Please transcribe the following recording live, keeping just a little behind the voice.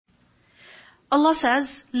Allah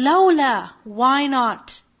says, لَوْلَا, why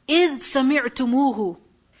not? إِذْ سَمِعْتُمُوهُ.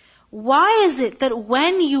 Why is it that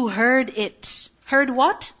when you heard it, heard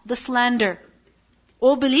what? The slander.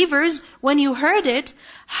 O believers, when you heard it,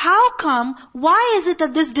 how come, why is it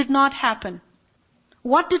that this did not happen?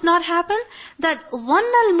 What did not happen? That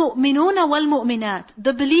ظَنَّ الْمُؤْمِنُونَ وَالْمُؤْمِنَاتِ,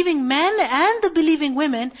 the believing men and the believing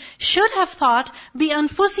women should have thought,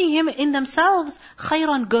 بِأَنفُسِهِمْ, in themselves,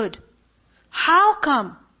 خَيْرًا, good. How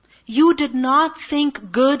come you did not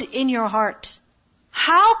think good in your heart?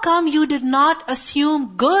 How come you did not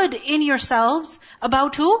assume good in yourselves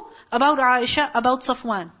about who? About Aisha, about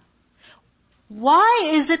Safwan. Why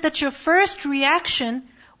is it that your first reaction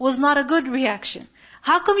was not a good reaction?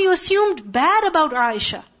 How come you assumed bad about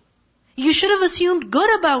Aisha? You should have assumed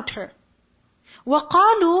good about her.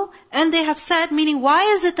 وَقَالُوا, and they have said, meaning why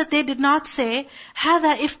is it that they did not say,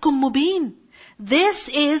 هَذَا إِفْكٌ مُبِينٌ, this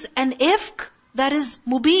is an ifk that is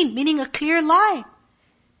mubin, meaning a clear lie.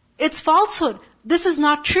 It's falsehood. This is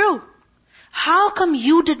not true. How come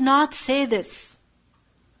you did not say this?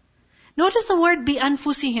 Notice the word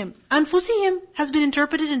بِأَنفُسِهِمْ. أنفسihim has been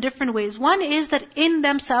interpreted in different ways. One is that in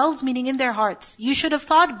themselves, meaning in their hearts. You should have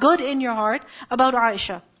thought good in your heart about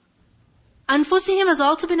Aisha. أنفسihim has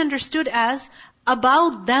also been understood as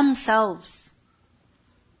about themselves.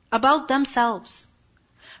 About themselves.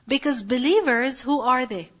 Because believers, who are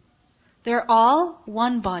they? They're all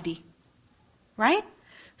one body. Right?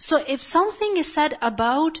 So if something is said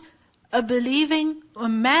about a believing a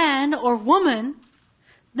man or woman,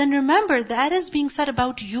 then remember that is being said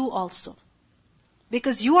about you also.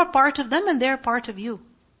 Because you are part of them and they're part of you.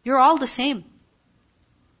 You're all the same.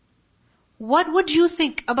 What would you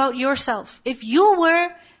think about yourself? If you were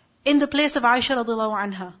in the place of Aisha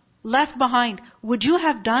radiallahu anha, left behind, would you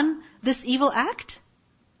have done this evil act?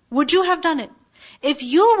 Would you have done it? If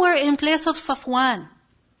you were in place of Safwan,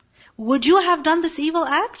 would you have done this evil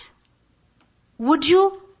act? Would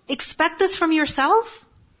you expect this from yourself?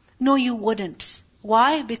 No, you wouldn't.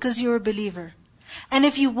 Why? Because you're a believer. And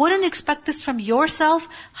if you wouldn't expect this from yourself,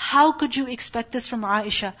 how could you expect this from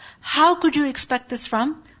Aisha? How could you expect this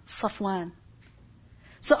from Safwan?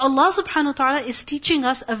 So Allah subhanahu wa ta'ala is teaching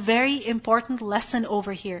us a very important lesson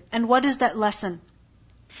over here. And what is that lesson?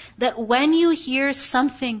 That when you hear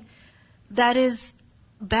something that is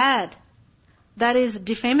bad, that is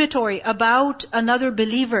defamatory about another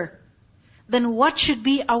believer, then what should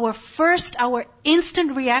be our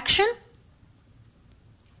instant reaction?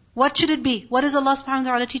 What should it be? What is Allah subhanahu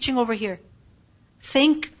wa ta'ala teaching over here?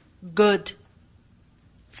 Think good.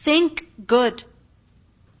 Think good.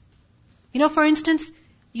 For instance,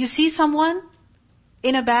 you see someone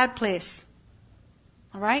in a bad place.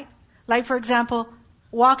 Alright? Like for example,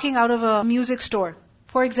 walking out of a music store.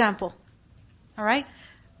 For example. Alright?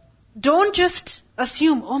 Don't just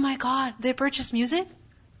assume, oh my God, they purchased music?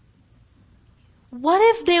 What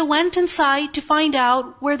if they went inside to find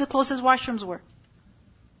out where the closest washrooms were?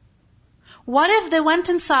 What if they went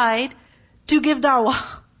inside to give da'wah?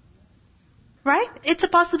 Right? It's a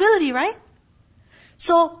possibility, right?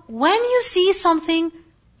 So, when you see something,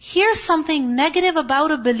 hear something negative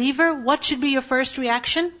about a believer, what should be your first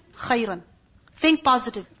reaction? Khayran. Think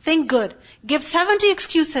positive. Think good. Give 70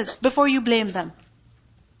 excuses before you blame them.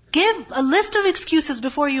 Give a list of excuses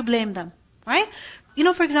before you blame them. Right?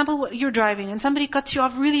 For example, you're driving and somebody cuts you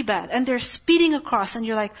off really bad and they're speeding across and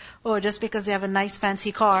you're like, oh, just because they have a nice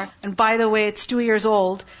fancy car, and by the way, it's 2 years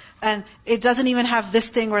old and it doesn't even have this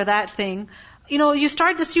thing or that thing. You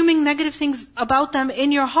start assuming negative things about them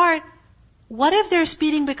in your heart. What if they're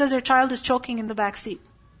speeding because their child is choking in the back seat?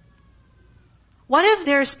 What if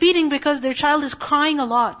they're speeding because their child is crying a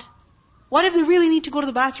lot? What if they really need to go to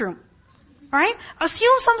the bathroom? Right?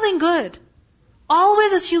 Assume something good.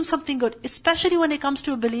 Always assume something good, especially when it comes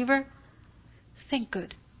to a believer. Think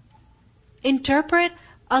good. Interpret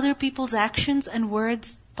other people's actions and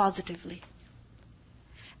words positively.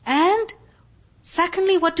 And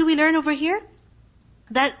secondly, what do we learn over here?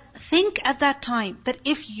 That think at that time, that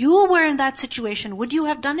if you were in that situation, would you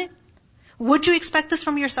have done it? Would you expect this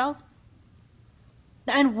from yourself?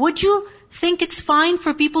 And would you think it's fine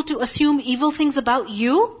for people to assume evil things about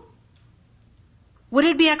you? Would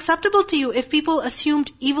it be acceptable to you if people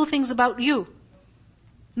assumed evil things about you?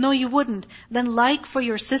 No, you wouldn't. Then like for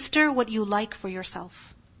your sister what you like for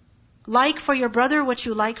yourself. Like for your brother what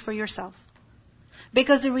you like for yourself.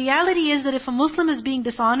 Because the reality is that if a Muslim is being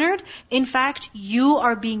dishonored, in fact, you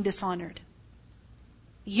are being dishonored.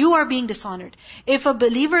 You are being dishonored. If a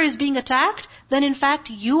believer is being attacked, then in fact,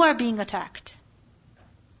 you are being attacked.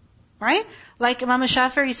 Right? Like Imam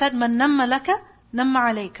Shafi'i said, "Man namma laka, namma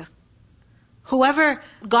alayka." Whoever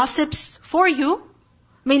gossips for you,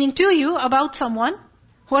 meaning to you about someone,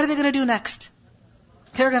 what are they going to do next?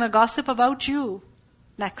 They're going to gossip about you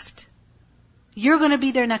next. You're going to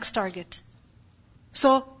be their next target.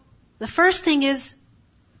 So, the first thing is,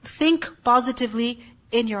 think positively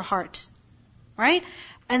in your heart. Right?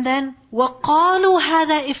 And then, وَقَالُوا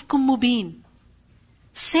هَذَا إِفْكٌ مُبِينٌ.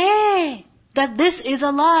 Say that this is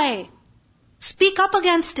a lie. Speak up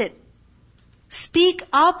against it. Speak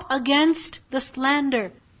up against the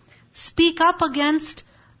slander. Speak up against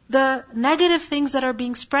the negative things that are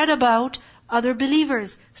being spread about other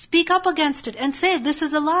believers. Speak up against it and say, this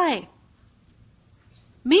is a lie.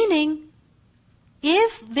 Meaning,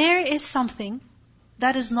 if there is something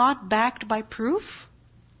that is not backed by proof,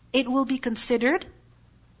 it will be considered,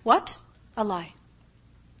 what? A lie.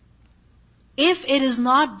 If it is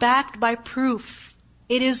not backed by proof,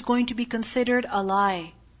 it is going to be considered a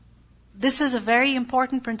lie. This is a very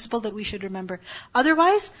important principle that we should remember.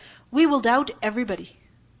 Otherwise, we will doubt everybody.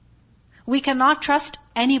 We cannot trust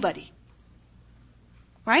anybody.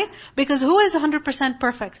 Right? Because who is 100%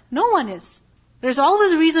 perfect? No one is. There's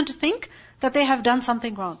always a reason to think that they have done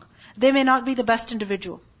something wrong. They may not be the best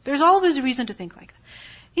individual. There's always a reason to think like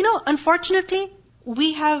that. Unfortunately,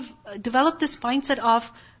 we have developed this mindset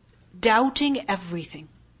of doubting everything.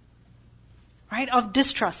 Right? Of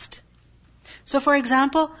distrust. So for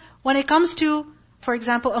example, when it comes to, for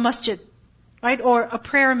example, a masjid, right? Or a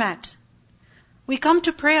prayer mat. We come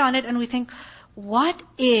to pray on it and we think, what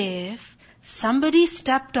if somebody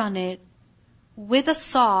stepped on it with a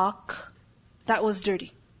sock that was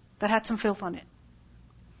dirty, that had some filth on it?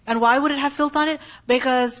 And why would it have filth on it?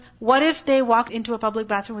 Because what if they walked into a public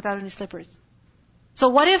bathroom without any slippers? So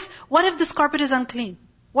what if this carpet is unclean?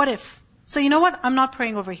 What if? So you know what? I'm not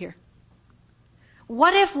praying over here.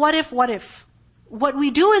 What if? What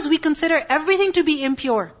we do is we consider everything to be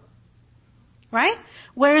impure. Right?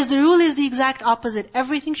 Whereas the rule is the exact opposite.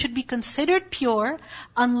 Everything should be considered pure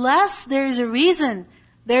unless there is a reason.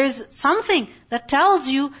 There is something that tells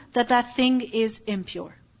you that that thing is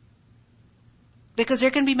impure. Because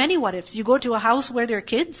there can be many what ifs. You go to a house where there are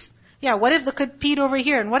kids. Yeah, what if the kid peed over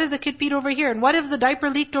here? And what if the kid peed over here? And what if the diaper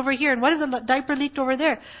leaked over here? And what if the diaper leaked over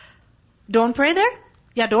there? Don't pray there?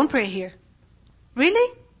 Yeah, don't pray here.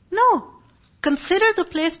 Really? No. Consider the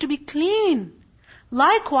place to be clean.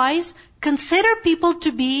 Likewise, consider people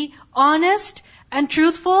to be honest and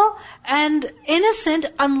truthful and innocent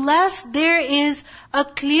unless there is a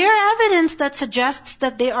clear evidence that suggests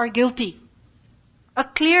that they are guilty. A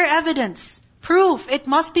clear evidence. Proof. It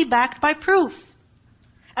must be backed by proof.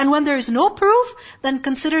 And when there is no proof, then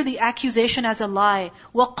consider the accusation as a lie.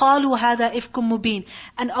 وَقَالُوا هَذَا إِفْكٌ مُبِينٌ.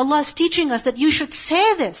 And Allah is teaching us that you should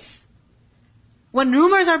say this. When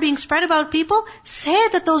rumors are being spread about people, say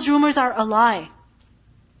that those rumors are a lie.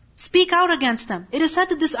 Speak out against them. It is said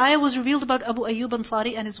that this ayah was revealed about Abu Ayyub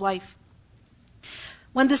Ansari and his wife.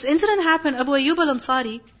 When this incident happened, Abu Ayyub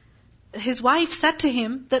al-Ansari, his wife said to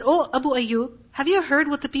him that, "Oh, Abu Ayyub, have you heard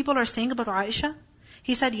what the people are saying about Aisha?"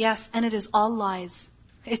 He said, "Yes, and it is all lies.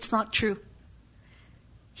 It's not true."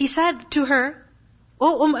 He said to her,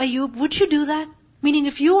 "Oh, Ayyub, would you do that? Meaning,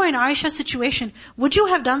 if you were in Aisha's situation, would you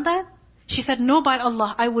have done that?" She said, "No, by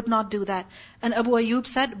Allah, I would not do that." And Abu Ayyub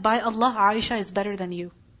said, "By Allah, Aisha is better than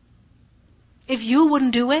you. If you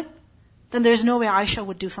wouldn't do it, then there's no way Aisha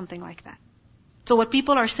would do something like that." So what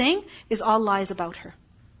people are saying is all lies about her.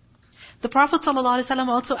 The Prophet ﷺ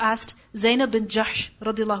also asked Zainab bin Jahsh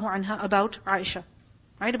radiallahu anha about Aisha.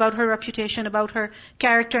 Right? About her reputation, about her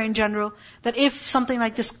character in general. That if something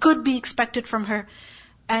like this could be expected from her.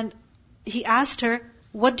 And he asked her,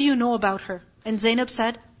 "What do you know about her?" And Zainab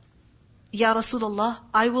said, "Ya Rasulullah,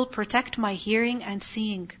 I will protect my hearing and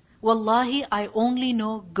seeing. Wallahi, I only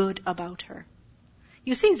know good about her."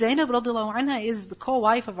 You see, Zainab radiallahu anha is the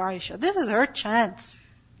co-wife of Aisha. This is her chance.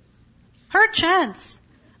 Her chance.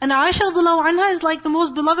 And Aisha radiallahu anha is like the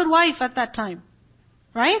most beloved wife at that time.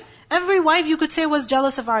 Right? Every wife you could say was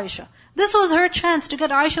jealous of Aisha. This was her chance to get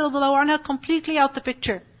Aisha radiallahu anha completely out the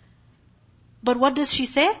picture. But what does she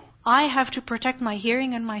say? "I have to protect my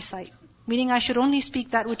hearing and my sight." Meaning I should only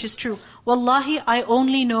speak that which is true. Wallahi, I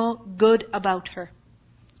only know good about her.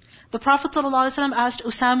 The Prophet ﷺ asked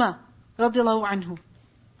Usama radiallahu anhu.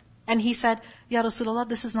 And he said, "Ya Rasulullah,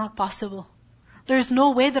 this is not possible. There is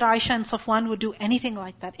no way that Aisha and Safwan would do anything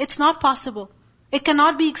like that. It's not possible. It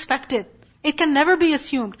cannot be expected. It can never be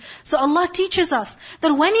assumed." So Allah teaches us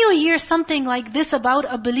that when you hear something like this about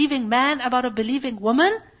a believing man, about a believing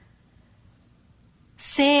woman,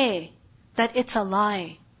 say that it's a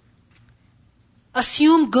lie.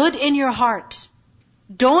 Assume good in your heart.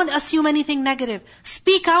 Don't assume anything negative.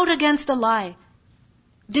 Speak out against the lie.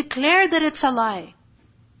 Declare that it's a lie.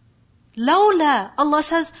 Lawla, Allah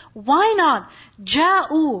says, why not?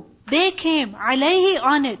 Ja'u, they came, alayhi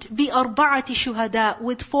on it, bi arba'ati shuhada,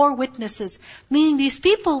 with 4 witnesses. Meaning these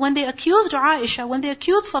people, when they accused Aisha, when they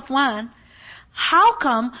accused Safwan, how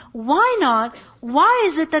come, why not, why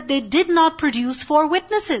is it that they did not produce 4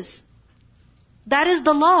 witnesses? That is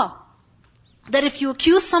the law. That if you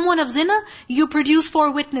accuse someone of zina, you produce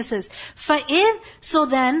 4 witnesses. فَإِذْ, so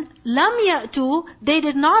then, لَمْ يَأْتُوا, they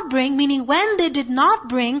did not bring, meaning when they did not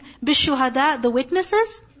bring, بِالشُّهَدَاء, the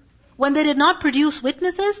witnesses, when they did not produce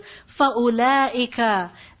witnesses,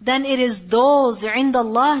 فَأُولَٰئِكَ, then it is those, عِنْدَ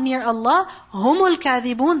اللَّهِ, near Allah, هُمُ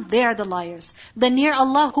الْكَاذِبُونَ, they are the liars. Then near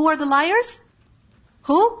Allah, who are the liars?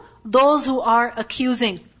 Who? Those who are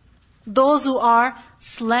accusing. Those who are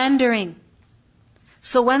slandering.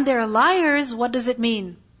 So when they're liars, what does it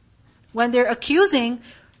mean? When they're accusing,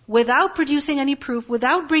 without producing any proof,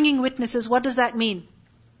 without bringing witnesses, what does that mean?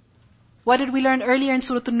 What did we learn earlier in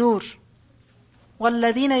Surah An-Nur?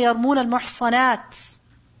 وَالَّذِينَ يَرْمُونَ الْمُحْصَنَاتِ.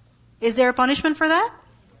 Is there a punishment for that?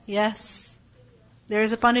 Yes. There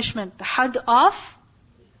is a punishment. The had of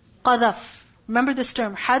qadhaf. Remember this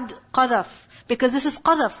term, had qadhaf. Because this is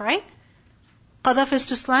qadhaf, right? Qadhaf is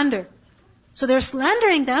to slander. So they're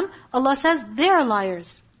slandering them. Allah says they are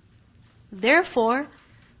liars. Therefore,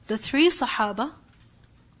 the 3 Sahaba,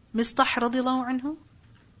 Mistah radiallahu anhu,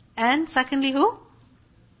 and secondly who?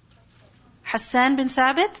 Hassan bin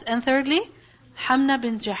Thabit, and thirdly, Hamna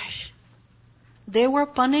bin Jahsh. They were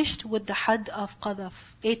punished with the had of qadhaf,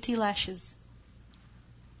 80 lashes.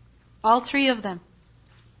 All 3 of them.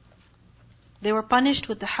 They were punished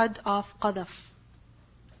with the had of qadhaf.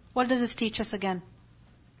 What does this teach us again?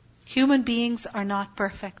 Human beings are not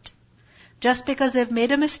perfect. Just because they've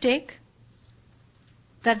made a mistake,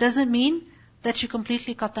 that doesn't mean that you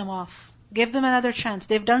completely cut them off. Give them another chance.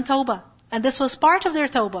 They've done tawbah. And this was part of their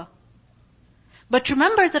tawbah. But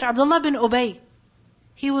remember that Abdullah bin Ubay,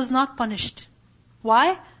 he was not punished.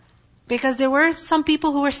 Why? Because there were some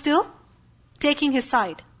people who were still taking his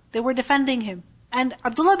side. They were defending him. And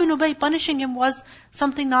Abdullah bin Ubay, punishing him was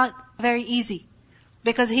something not very easy.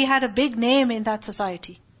 Because he had a big name in that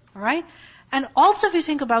society. Alright? And also if you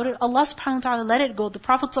think about it, Allah subhanahu wa ta'ala let it go. The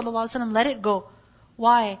Prophet ﷺ let it go.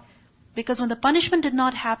 Why? Because when the punishment did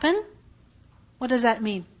not happen, what does that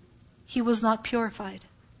mean? He was not purified.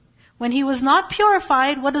 When he was not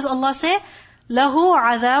purified, what does Allah say? لَهُ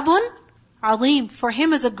عَذَابٌ عَظِيمٌ. For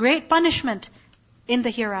him is a great punishment in the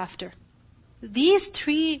hereafter. These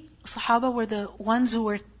 3 Sahaba were the ones who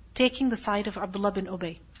were taking the side of Abdullah bin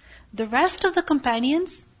Ubay. The rest of the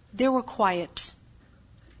companions, they were quiet.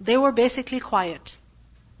 They were basically quiet.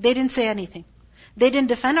 They didn't say anything. They didn't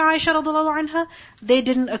defend Aisha radiallahu anha. They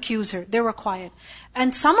didn't accuse her. They were quiet.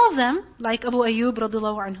 And some of them, like Abu Ayyub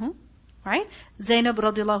radiallahu anhu, right? Zainab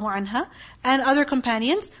radiallahu anha, and other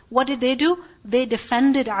companions, what did they do? They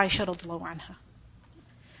defended Aisha radiallahu anha.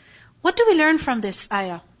 What do we learn from this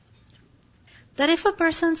ayah? That if a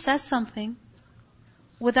person says something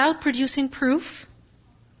without producing proof,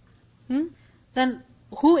 then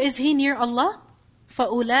who is he near Allah?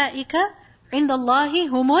 فَأُولَٰئِكَ عِنْدَ اللَّهِ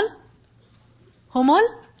هُمُ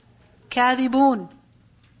الْكَاذِبُونَ.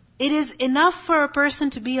 It is enough for a person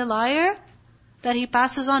to be a liar that he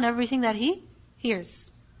passes on everything that he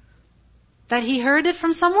hears. That he heard it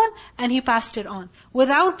from someone and he passed it on.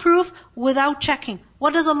 Without proof, without checking.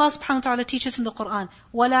 What does Allah subhanahu wa ta'ala teach us in the Qur'an?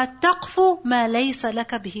 وَلَا تَقْفُ مَا لَيْسَ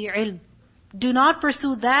لَكَ بِهِ عِلْمٍ. Do not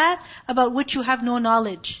pursue that about which you have no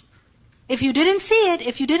knowledge. If you didn't see it,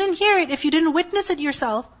 if you didn't hear it, if you didn't witness it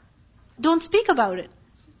yourself, don't speak about it.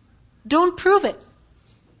 Don't prove it.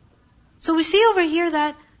 So we see over here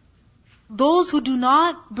that those who do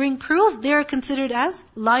not bring proof, they are considered as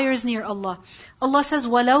liars near Allah. Allah says,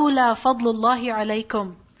 وَلَوْلَا فَضْلُ اللَّهِ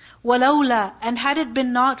عَلَيْكُمْ. وَلَوْلَا, and had it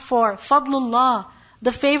been not for فَضْلُ اللَّهِ,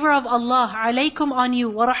 the favor of Allah, عَلَيْكُمْ on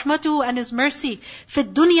you, وَرَحْمَتُهُ and His mercy,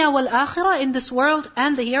 فِي الدُّنْيَا وَالْآخِرَةِ in this world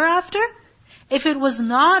and the hereafter, if it was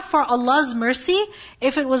not for Allah's mercy,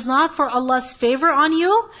 if it was not for Allah's favor on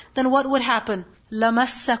you, then what would happen?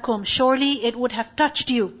 لَمَسَّكُمْ. Surely it would have touched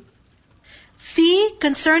you. Fi,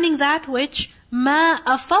 concerning that which ma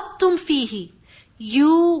afattum fihi,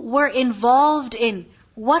 you were involved in.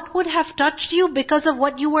 What would have touched you because of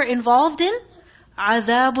what you were involved in?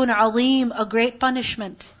 Adhabun alim, a great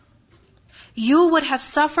punishment. You would have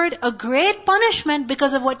suffered a great punishment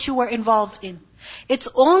because of what you were involved in. It's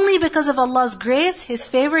only because of Allah's grace, His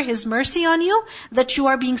favor, His mercy on you that you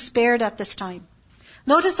are being spared at this time.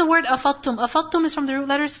 Notice the word afattum. Afattum is from the root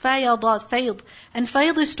letters fayadad, fayd. And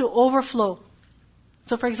fayd is to overflow.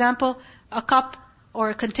 So for example, a cup or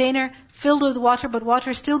a container filled with water, but water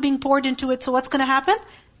is still being poured into it. So what's going to happen?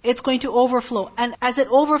 It's going to overflow. And as it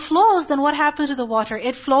overflows, then what happens to the water?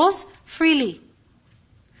 It flows freely.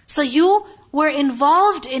 So you were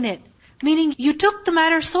involved in it. Meaning you took the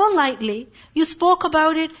matter so lightly, you spoke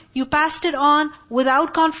about it, you passed it on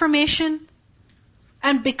without confirmation.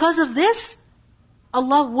 And because of this,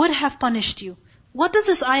 Allah would have punished you. What does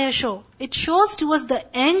this ayah show? It shows to us the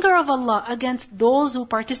anger of Allah against those who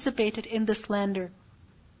participated in this slander.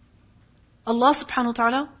 Allah subhanahu wa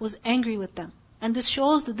ta'ala was angry with them. And this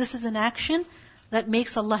shows that this is an action that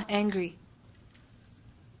makes Allah angry.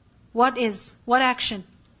 What action?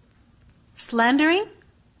 Slandering,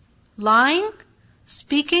 lying,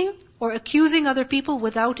 speaking, or accusing other people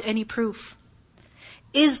without any proof.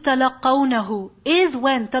 إِذْ تَلَقَّوْنَهُ إِذْ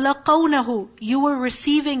when تَلَقَّوْنَهُ you were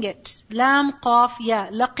receiving it. Lam, qaf, ya,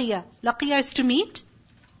 laqiya. Laqiya is to meet,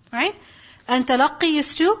 right? And talaqi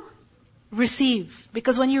is to receive.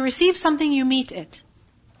 Because when you receive something, you meet it,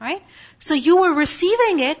 right? So you were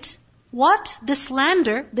receiving it, what? This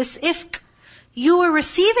slander, this ifk. You were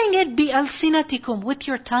receiving it بِأَلْسِنَتِكُمْ with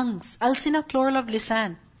your tongues. Alsina, plural of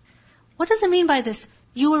lisan. What does it mean by this?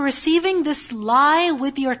 You were receiving this lie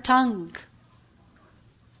with your tongue.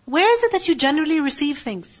 Where is it that you generally receive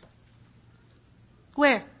things?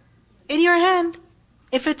 Where? In your hand.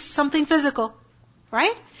 If it's something physical,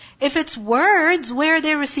 right? If it's words, where are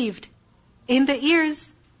they received? In the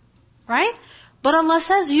ears, right? But Allah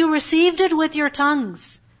says you received it with your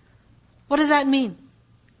tongues. What does that mean?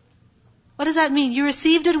 What does that mean? You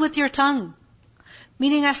received it with your tongue.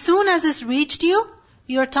 Meaning as soon as this reached you,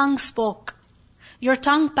 your tongue spoke. Your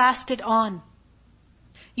tongue passed it on.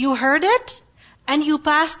 You heard it, and you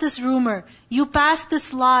passed this rumor. You passed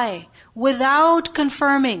this lie without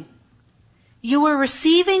confirming. You were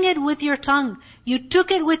receiving it with your tongue. You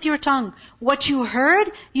took it with your tongue. What you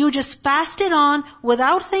heard, you just passed it on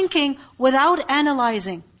without thinking, without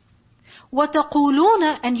analyzing.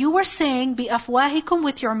 وَتَقُولُونَ and you were saying بِأَفْوَاهِكُمْ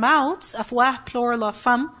with your mouths. Afwah, plural of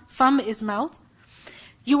fam. Fam is mouth.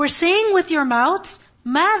 You were saying with your mouths,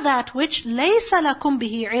 مَا that which لَيْسَ لَكُمْ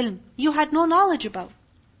بِهِ عِلْمٍ you had no knowledge about.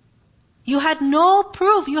 You had no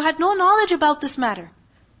proof, you had no knowledge about this matter.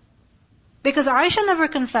 Because Aisha never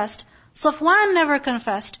confessed, Safwan never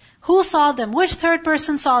confessed. Who saw them? Which third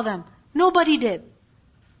person saw them? Nobody did.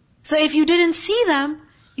 So if you didn't see them,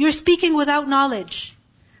 you're speaking without knowledge.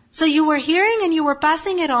 So you were hearing and you were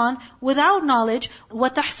passing it on without knowledge.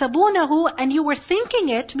 وَتَحْسَبُونَهُ and you were thinking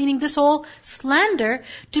it, meaning this whole slander,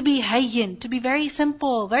 to be hayyin, to be very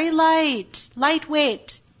simple, very light,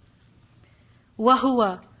 lightweight.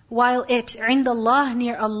 وَهُوَ while it, عِنْدَ اللَّهِ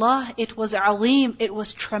near Allah, it was عظيم, it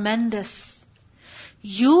was tremendous.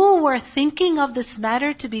 You were thinking of this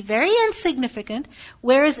matter to be very insignificant,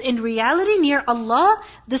 whereas in reality near Allah,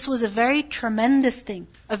 this was a very tremendous thing,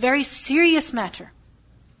 a very serious matter.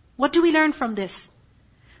 What do we learn from this?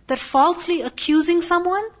 That falsely accusing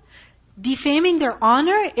someone, defaming their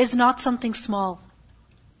honor is not something small.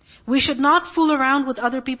 We should not fool around with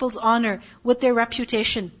other people's honor, with their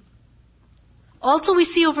reputation. Also we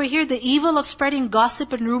see over here the evil of spreading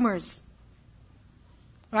gossip and rumors.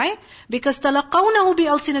 Right? Because تَلَقَّوْنَهُ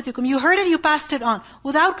بِأَلْسِنَتِكُمْ you heard it, you passed it on.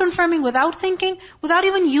 Without confirming, without thinking, without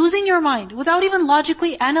even using your mind, without even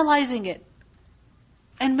logically analyzing it.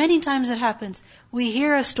 And many times it happens. We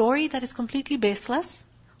hear a story that is completely baseless.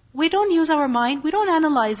 We don't use our mind, we don't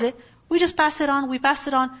analyze it. We just pass it on, we pass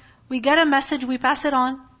it on. We get a message, we pass it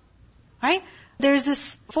on. Right? There's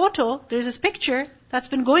this photo, there's this picture that's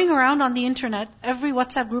been going around on the internet. Every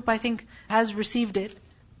WhatsApp group, I think, has received it.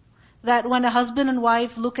 That when a husband and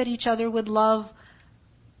wife look at each other with love,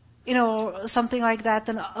 something like that,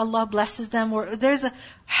 then Allah blesses them. Or there's a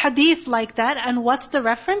hadith like that. And what's the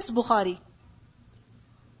reference? Bukhari.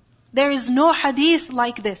 There is no hadith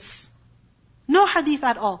like this. No hadith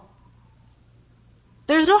at all.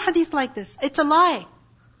 There's no hadith like this. It's a lie.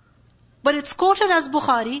 But it's quoted as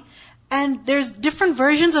Bukhari. And there's different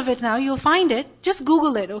versions of it now. You'll find it. Just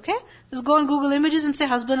Google it, okay? Just go on Google Images and say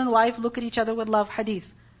husband and wife look at each other with love,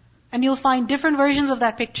 hadith. And you'll find different versions of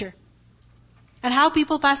that picture. And how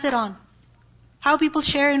people pass it on. How people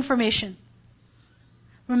share information.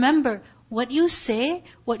 Remember, what you say,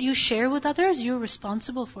 what you share with others, you're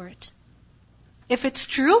responsible for it. If it's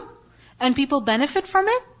true, and people benefit from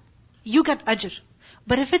it, you get ajr.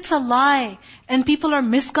 But if it's a lie, and people are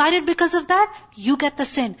misguided because of that, you get the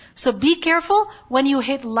sin. So be careful when you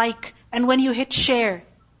hit like, and when you hit share.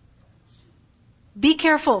 Be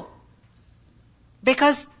careful.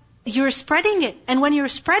 Because you're spreading it. And when you're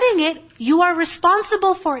spreading it, you are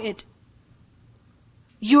responsible for it.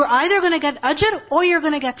 You're either going to get ajr or you're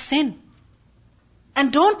going to get sin.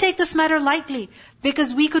 And don't take this matter lightly.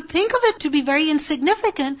 Because we could think of it to be very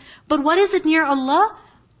insignificant. But what is it near Allah?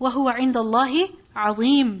 وَهُوَ عِنْدَ اللَّهِ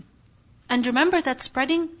عَظِيمٌ. And remember that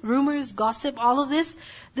spreading rumors, gossip, all of this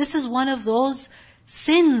is one of those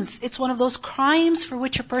sins. It's one of those crimes for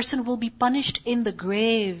which a person will be punished in the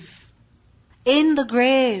grave. In the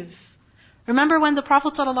grave. Remember when the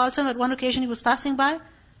Prophet ﷺ at one occasion he was passing by?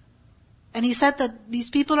 And he said that these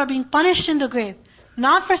people are being punished in the grave.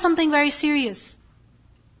 Not for something very serious.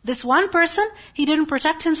 This one person, he didn't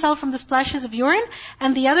protect himself from the splashes of urine.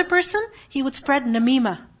 And the other person, he would spread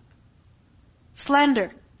namima.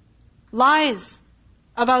 Slander. Lies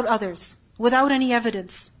about others. Without any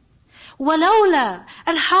evidence. وَلَوْلَا.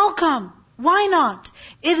 And how come? Why not?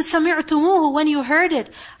 إِذْ سَمِعْتُمُوهُ. When you heard it.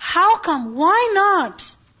 How come? Why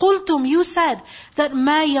not? قُلْتُمْ. You said that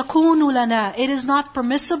مَا يَكُونُ لَنَا. It is not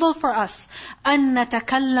permissible for us أَن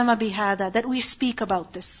نَتَكَلَّمَ بِهَذَا. That we speak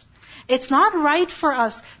about this. It's not right for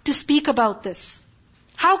us to speak about this.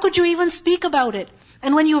 How could you even speak about it?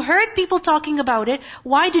 And when you heard people talking about it,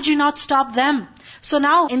 why did you not stop them? So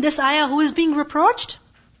now in this ayah, who is being reproached?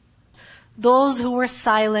 Those who were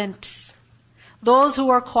silent. Those who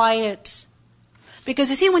were quiet. Because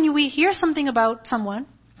you see, when we hear something about someone,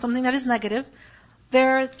 something that is negative,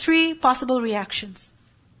 there are three possible reactions.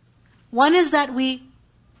 One is that we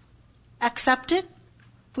accept it.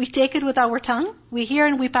 We take it with our tongue. We hear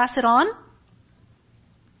and we pass it on.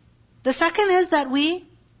 The second is that we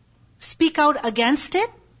speak out against it.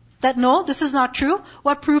 That no, this is not true.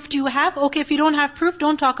 What proof do you have? Okay, if you don't have proof,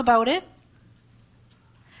 don't talk about it.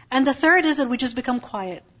 And the third is that we just become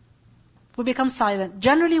quiet. We become silent.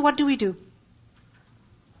 Generally, what do?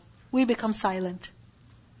 We become silent.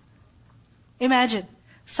 Imagine,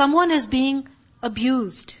 someone is being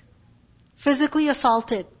abused, physically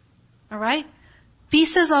assaulted. Alright?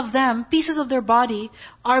 Pieces of their body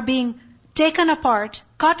are being taken apart,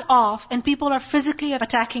 cut off, and people are physically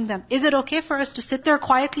attacking them. Is it okay for us to sit there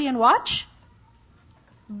quietly and watch?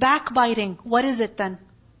 Backbiting. What is it then?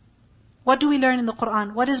 What do we learn in the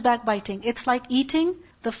Quran? What is backbiting? It's like eating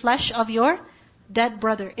the flesh of your dead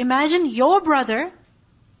brother. Imagine your brother,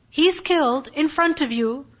 he's killed in front of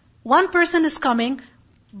you. One person is coming,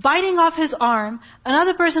 biting off his arm.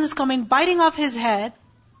 Another person is coming, biting off his head.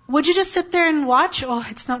 Would you just sit there and watch? Oh,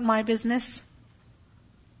 it's not my business.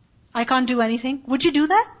 I can't do anything. Would you do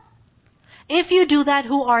that? If you do that,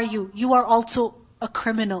 who are you? You are also a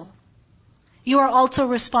criminal. You are also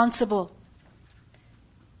responsible.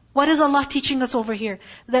 What is Allah teaching us over here?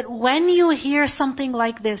 That when you hear something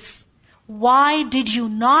like this, why did you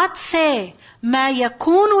not say, مَا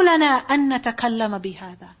يَكُونُ لَنَا أَن نَتَكَلَّمَ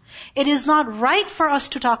بِهَذَا? It is not right for us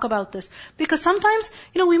to talk about this. Because sometimes,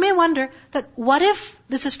 we may wonder that what if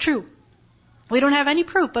this is true? We don't have any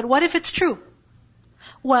proof, but what if it's true?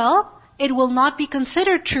 Well, it will not be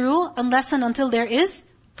considered true unless and until there is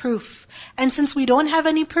proof. And since we don't have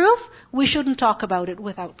any proof, we shouldn't talk about it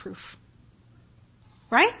without proof.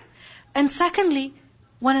 Right? And secondly,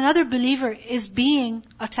 when another believer is being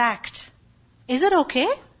attacked, is it okay?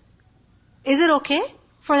 Is it okay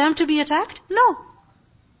for them to be attacked? No.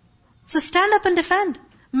 So stand up and defend.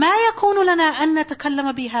 مَا يَكُونُ لَنَا أَن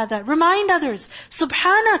نَتَكَلَّمَ بِهَذَا. Remind others.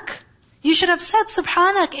 Subhanak. You should have said,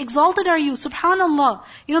 Subhanak, exalted are you, Subhanallah.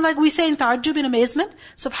 Like we say in ta'ajjub, in amazement,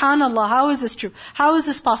 Subhanallah, how is this true? How is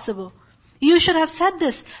this possible? You should have said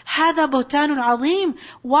this, هَذَا بُهْتَانٌ عَظِيمٌ.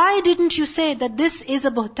 Why didn't you say that this is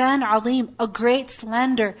a buhtan azim, a great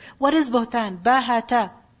slander? What is buhtan?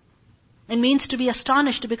 Bahata. It means to be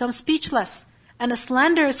astonished, to become speechless. And a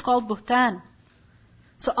slander is called buhtan.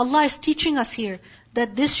 So Allah is teaching us here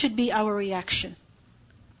that this should be our reaction.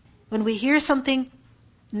 When we hear something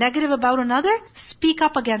negative about another, speak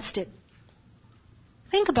up against it.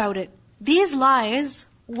 Think about it. These lies,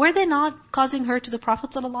 were they not causing hurt to the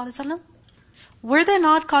Prophet ﷺ? Were they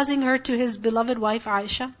not causing hurt to his beloved wife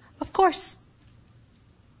Aisha? Of course.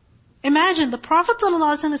 Imagine the Prophet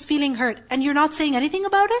ﷺ is feeling hurt and you're not saying anything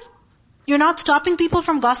about it? You're not stopping people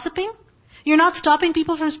from gossiping? You're not stopping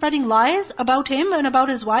people from spreading lies about him and about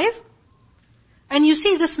his wife? And you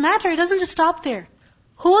see, this matter, it doesn't just stop there.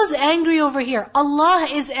 Who is angry over here? Allah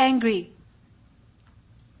is angry.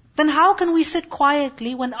 Then how can we sit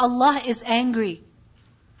quietly when Allah is angry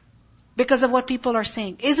because of what people are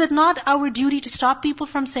saying? Is it not our duty to stop people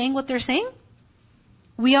from saying what they're saying?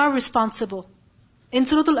 We are responsible. In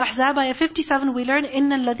Surah Al-Ahzab, ayah 57, we learn,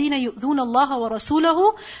 إِنَّ الَّذِينَ يُؤْذُونَ اللَّهَ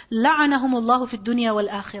وَرَسُولَهُ لَعَنَهُمُ اللَّهُ فِي الدُّنْيَا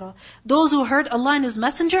وَالْآخِرَةِ. Those who hurt Allah and His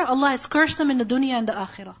Messenger, Allah has cursed them in the dunya and the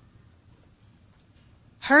akhirah.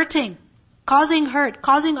 Hurting, causing hurt,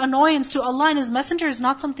 causing annoyance to Allah and His Messenger is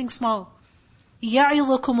not something small.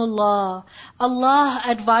 يَعِظُكُمُ اللَّهُ. Allah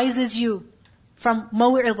advises you. from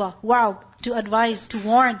maw'idah, wow, to advise, to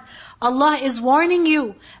warn. Allah is warning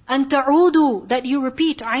you, أَن تَعُودُوا, that you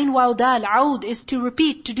repeat. Ayn waw dal, aud is to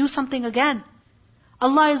repeat, to do something again.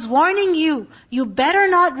 Allah is warning you, you better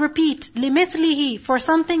not repeat, لِمِثْلِهِ, for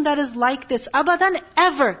something that is like this, abadan,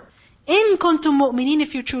 ever. In kuntum mu'minin,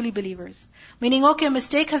 if you're truly believers. Meaning, okay, a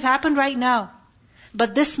mistake has happened right now,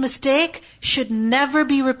 but this mistake should never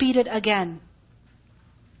be repeated again.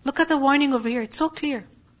 Look at the warning over here, it's so clear.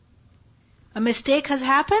 A mistake has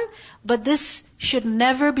happened, but this should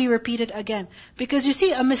never be repeated again. Because you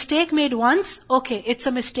see, a mistake made once, okay, it's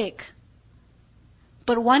a mistake.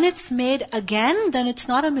 But when it's made again, then it's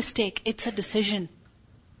not a mistake, it's a decision.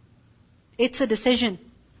 It's a decision.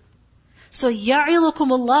 So, يَعِظُكُمُ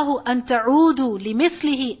اللَّهُ أَن تَعُودُوا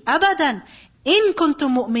لِمِثْلِهِ أَبَدًا إِن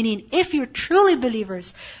كُنتُم مُؤْمِنِينَ, if you're truly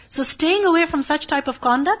believers. So staying away from such type of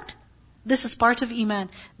conduct, this is part of Iman.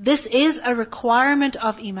 This is a requirement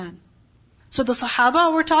of Iman. So the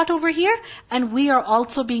Sahaba were taught over here, and we are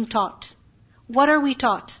also being taught. What are we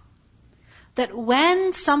taught? That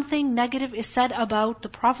when something negative is said about the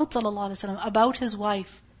Prophet ﷺ, about his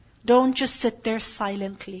wife, don't just sit there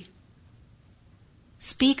silently.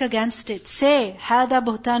 Speak against it. Say, هَذَا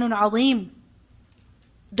بُهْتَانٌ عَظِيمٌ.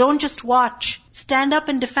 Don't just watch. Stand up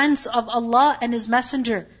in defense of Allah and His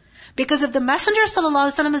Messenger. Because if the Messenger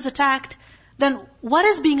ﷺ is attacked, then what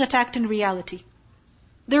is being attacked in reality?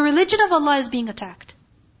 The religion of Allah is being attacked.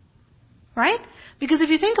 Right? Because if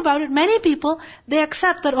you think about it, many people, they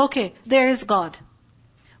accept that, okay, there is God.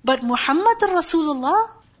 But Muhammad Rasulullah,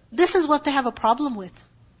 this is what they have a problem with.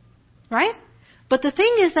 Right? But the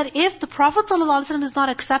thing is that if the Prophet ﷺ is not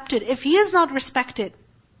accepted, if he is not respected,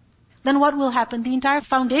 then what will happen? The entire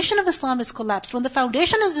foundation of Islam is collapsed. When the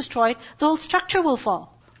foundation is destroyed, the whole structure will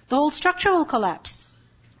fall. The whole structure will collapse.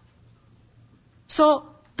 So,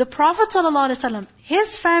 the Prophet ﷺ,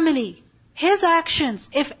 his family, his actions,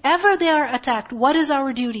 if ever they are attacked, what is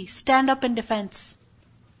our duty? Stand up in defense.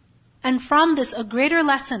 And from this, a greater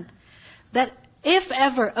lesson, that if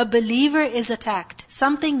ever a believer is attacked,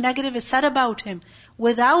 something negative is said about him,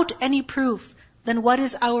 without any proof, then what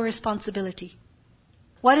is our responsibility?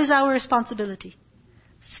 What is our responsibility?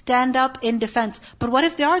 Stand up in defense. But what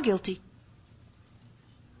if they are guilty?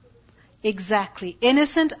 Exactly.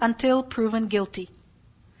 Innocent until proven guilty.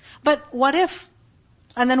 But what if?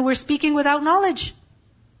 And then we're speaking without knowledge.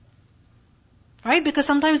 Right? Because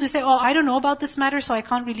sometimes we say, oh, I don't know about this matter, so I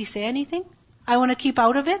can't really say anything. I want to keep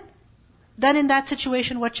out of it. Then in that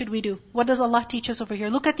situation, what should we do? What does Allah teach us over here?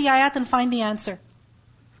 Look at the ayat and find the answer.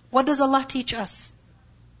 What does Allah teach us?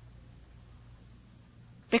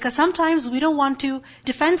 Because sometimes we don't want to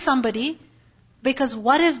defend somebody, because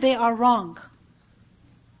what if they are wrong?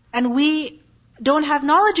 And we don't have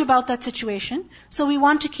knowledge about that situation, so we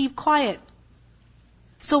want to keep quiet.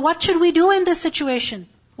 So what should we do in this situation?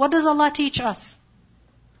 What does Allah teach us?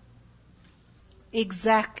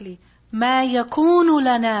 Exactly. مَا يَكُونُ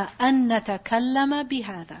لَنَا أَن نَتَكَلَّمَ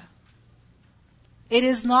بِهَذَا. It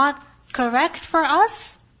is not correct for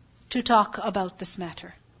us to talk about this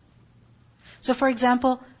matter. So for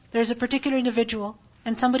example, there's a particular individual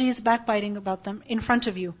and somebody is backbiting about them in front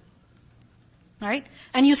of you. Right?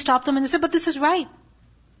 And you stop them and they say, but this is right.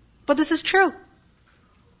 But this is true.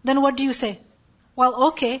 Then what do you say? Well,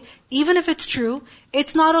 okay, even if it's true,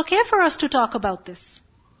 it's not okay for us to talk about this.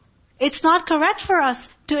 It's not correct for us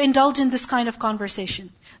to indulge in this kind of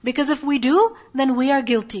conversation. Because if we do, then we are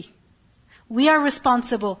guilty. We are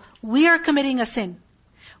responsible. We are committing a sin.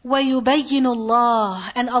 وَيُبَيِّنُ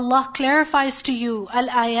اللَّهُ, and Allah clarifies to you,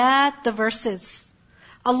 al-ayat, the verses.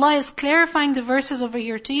 Allah is clarifying the verses over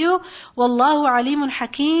here to you. وَاللَّهُ عَلِيمٌ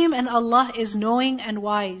حَكِيمٌ, and Allah is knowing and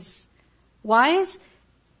wise. Wise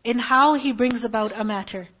in how He brings about a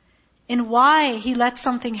matter, in why He lets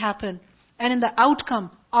something happen, and in the outcome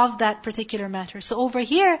of that particular matter. So over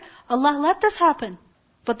here, Allah let this happen,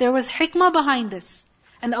 but there was hikmah behind this.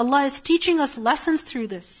 And Allah is teaching us lessons through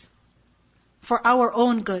this for our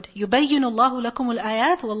own good. يُبَيِّنُ اللَّهُ لَكُمُ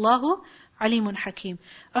الْآيَاتِ وَاللَّهُ عَلِيمٌ حَكِيمٌ.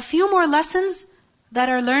 A few more lessons that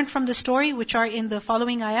are learned from the story, which are in the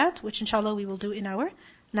following ayat, which inshallah we will do in our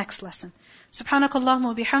next lesson. سبحانك اللهم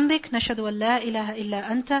وبحمدك نشهد أن لا إله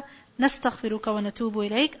إلا أنت نستغفرك ونتوب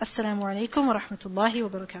إليك. السلام عليكم ورحمة الله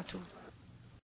وبركاته.